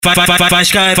Faz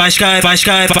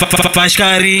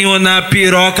carinho na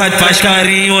piroca, faz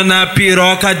carinho na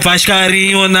piroca, faz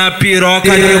carinho na piroca.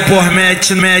 Deu por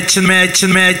mete na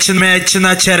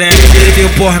tchereca. Deu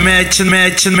por mete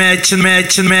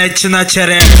na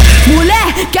tchereca.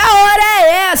 Mulher, que a hora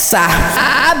é essa?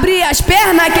 Abre as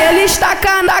pernas que ele está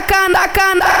taca na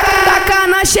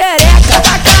xereca,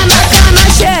 taca na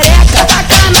xereca,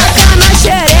 taca na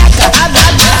xereca.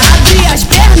 Abre as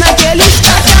pernas que ele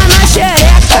está na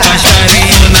xereca. Faz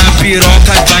carinho na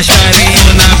piroca, faz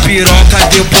carinho na piroca.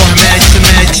 Deu por mete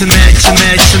na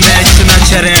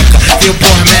tchereca. Deu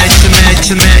por mete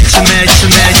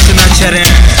na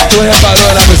tchereca. Tu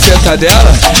reparou na buceta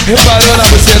dela? Reparou na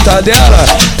buceta dela?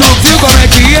 Tu viu como é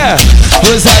que é?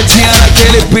 Rosadinha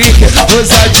naquele pique,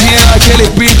 rosadinha naquele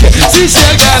pique. Se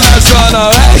chegar na zona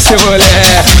oeste,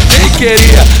 mulher, nem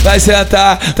queria. Vai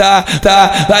sentar,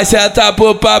 vai sentar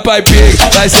pro papai pique.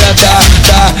 Vai sentar,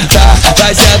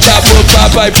 vai sentar pro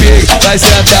papai pique. Vai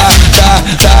sentar,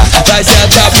 vai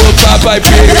sentar pro papai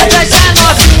pique. Deixa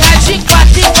novinha de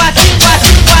quatro,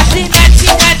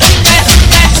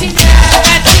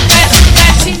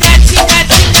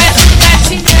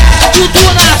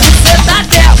 tudo na buceta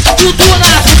dela, tudo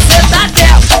na buceta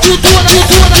dela, tudo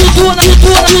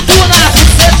na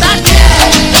buceta dela.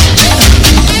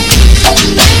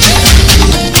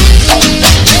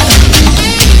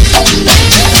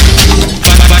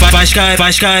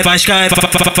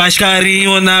 Faz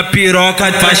carinho na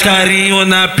piroca, faz carinho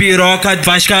na piroca,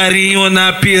 faz carinho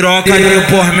na piroca. Deu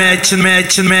por mete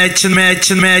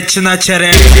na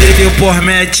tchereca. Deu por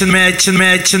mete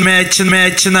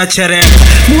na tchereca.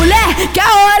 Mulher, que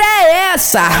a hora é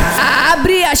essa?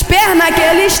 Abre as pernas que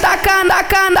ele está taca na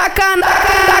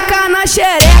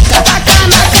xereca, taca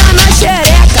na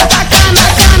xereca, taca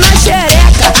na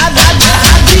xereca.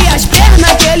 Abre as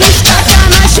pernas que ele está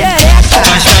na xereca.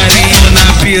 Faz carinho na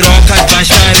piroca, faz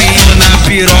carinho na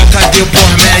piroca. Deu por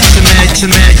mete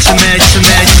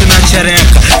na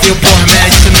tchereca. Deu por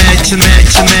mete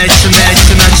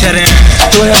na tchereca.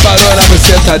 Tu reparou na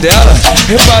buceta dela?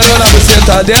 Reparou na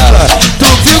buceta dela? Tu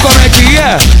viu como é que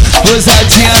é?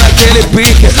 Rosadinha naquele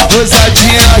pique,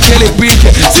 rosadinha naquele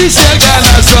pique. Se chegar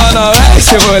na zona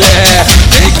oeste, mulher,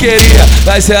 nem queria.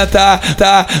 Vai sentar,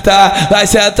 vai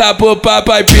sentar pro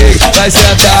papai pique. Vai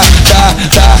sentar,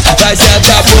 vai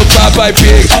sentar pro papai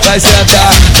pique. Vai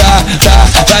sentar,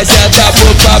 vai sentar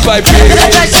pro papai pique.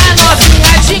 Deixa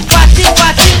novinha de quatro,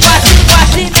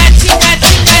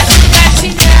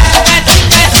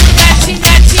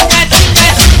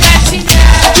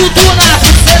 tudo na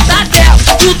buceta dela,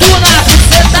 tudo